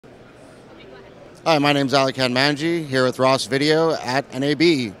Hi, my name is Alikan Manji, here with Ross Video at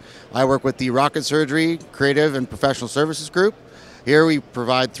NAB. I work with the Rocket Surgery Creative and Professional Services Group. Here we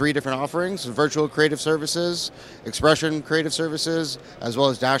provide three different offerings: virtual creative services, expression creative services, as well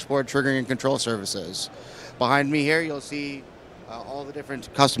as dashboard triggering and control services. Behind me here you'll see all the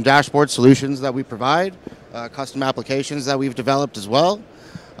different custom dashboard solutions that we provide, custom applications that we've developed as well.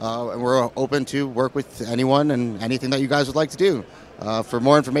 And we're open to work with anyone and anything that you guys would like to do. For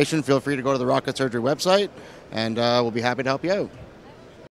more information, feel free to go to the Rocket Surgery website, and we'll be happy to help you out.